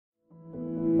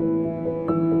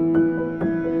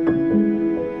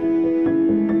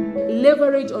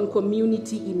leverage on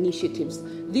community initiatives.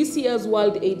 This year's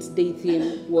World AIDS Day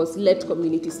theme was Let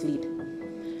Communities Lead.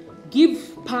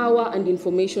 Give power and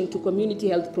information to community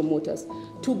health promoters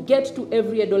to get to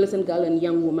every adolescent girl and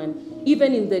young woman,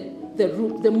 even in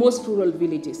the most rural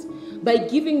villages. By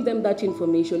giving them that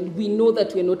information, we know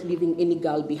that we're not leaving any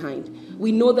girl behind.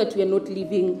 We know that we're not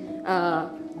leaving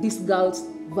these girls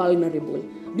vulnerable,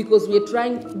 because we're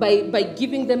trying, by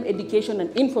giving them education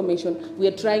and information, we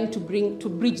are trying to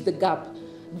bridge the gap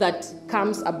that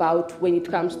comes about when it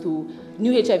comes to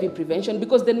new HIV prevention,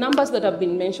 because the numbers that have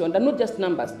been mentioned are not just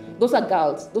numbers. Those are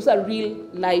girls. Those are real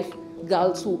life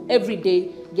girls who every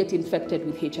day get infected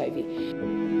with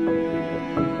HIV.